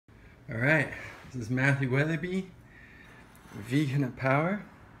Alright, this is Matthew Weatherby, Vegan at Power.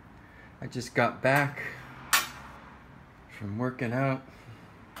 I just got back from working out,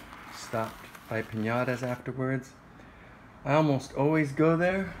 stopped by Pinatas afterwards. I almost always go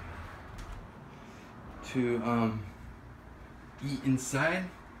there to eat inside.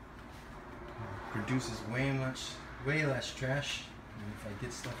 Produces way less trash if I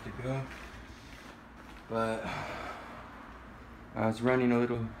get stuff to go. But I was running a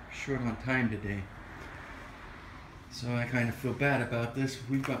little short on time today, so I kind of feel bad about this.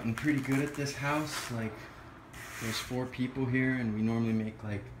 We've gotten pretty good at this house. Like, there's 4 people here, and we normally make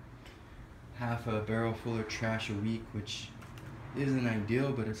like half a barrel full of trash a week, which isn't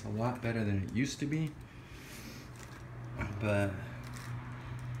ideal, but it's a lot better than it used to be. But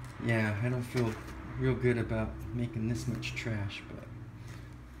yeah, I don't feel real good about making this much trash, but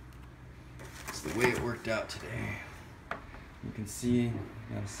it's the way it worked out today. You can see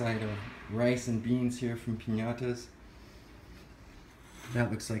a side of rice and beans here from Pinatas. That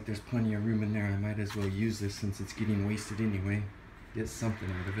looks like there's plenty of room in there. I might as well use this since it's getting wasted anyway. Get something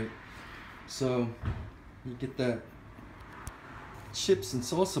out of it. So you get that chips and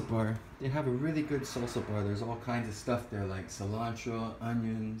salsa bar. They have a really good salsa bar. There's all kinds of stuff there, like cilantro,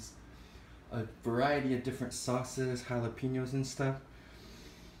 onions, a variety of different sauces, jalapenos and stuff.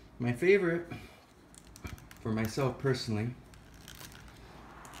 My favorite, for myself personally,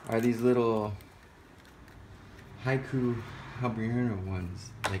 are these little haiku habanero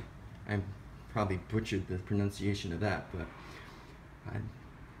ones. Like, I probably butchered the pronunciation of that, but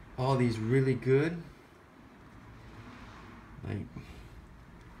all these really good, like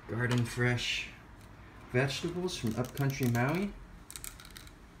garden fresh vegetables from upcountry Maui.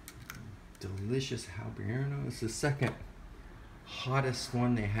 Delicious habanero. It's the second hottest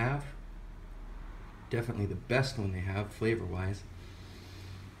one they have. Definitely the best one they have flavor wise.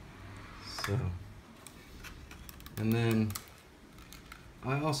 So, and then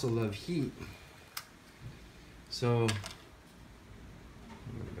I also love heat. So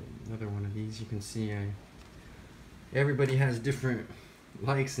another one of these, you can see everybody has different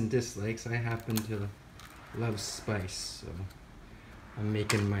likes and dislikes. I happen to love spice, so I'm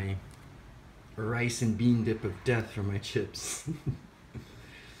making my rice and bean dip of death for my chips.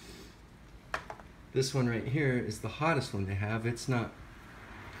 This one right here is the hottest one they have. It's not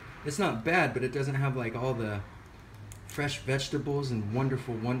bad, but it doesn't have like all the fresh vegetables and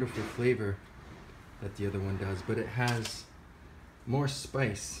wonderful flavor that the other one does, but it has more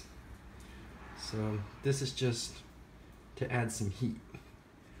spice. So this is just to add some heat.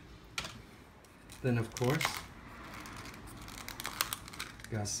 Then of course,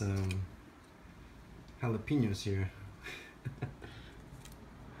 got some jalapenos here.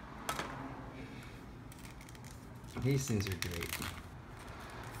 These things are great.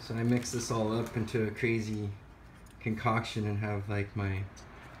 So I mix this all up into a crazy concoction and have like my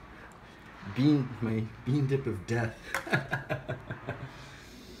bean dip of death.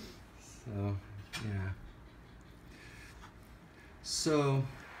 So yeah. So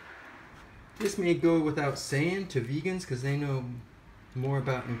this may go without saying to vegans, because they know more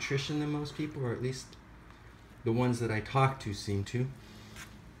about nutrition than most people, or at least the ones that I talk to seem to.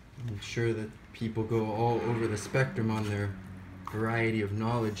 I'm sure that people go all over the spectrum on their variety of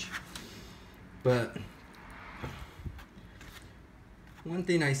knowledge, but one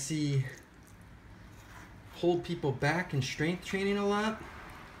thing I see hold people back in strength training a lot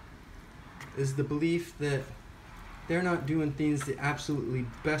is the belief that they're not doing things the absolutely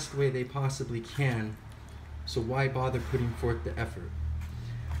best way they possibly can, so why bother putting forth the effort?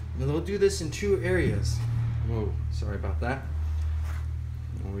 And they'll do this in 2 areas. Whoa, sorry about that.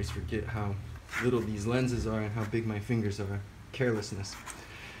 I always forget how little these lenses are and how big my fingers are. Carelessness.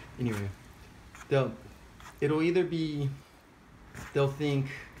 Anyway, it'll either be, they'll think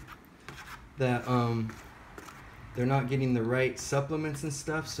that they're not getting the right supplements and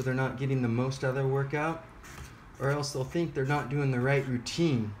stuff, so they're not getting the most out of their workout, or else they'll think they're not doing the right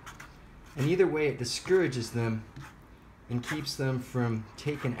routine. And either way, it discourages them and keeps them from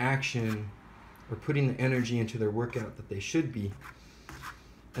taking action or putting the energy into their workout that they should be.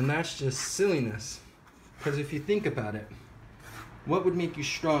 And that's just silliness. Because if you think about it, what would make you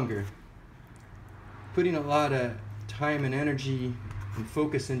stronger? Putting a lot of time and energy and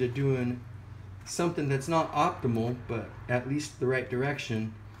focus into doing something that's not optimal, but at least the right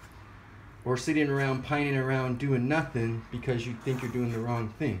direction, or sitting around pining around doing nothing because you think you're doing the wrong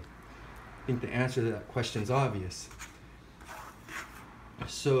thing? I think the answer to that question is obvious.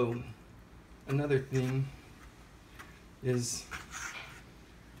 So another thing is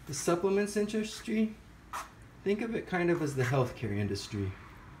the supplements industry. Think of it kind of as the healthcare industry.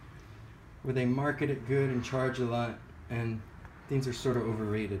 where they market it good and charge a lot, and things are sort of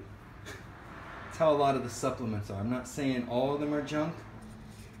overrated. That's how a lot of the supplements are. I'm not saying all of them are junk,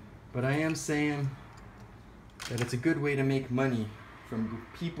 but I am saying that it's a good way to make money from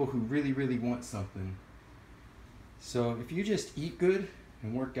people who really, really want something. So if you just eat good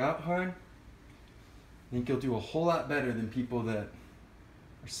and work out hard, I think you'll do a whole lot better than people that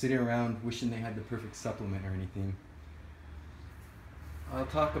are sitting around wishing they had the perfect supplement or anything. I'll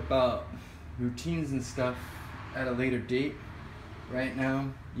talk about routines and stuff at a later date. Right now,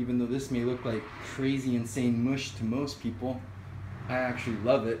 even though this may look like crazy, insane mush to most people, I actually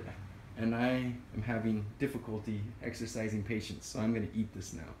love it, and I am having difficulty exercising patience, so I'm going to eat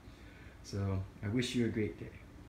this now. So I wish you a great day.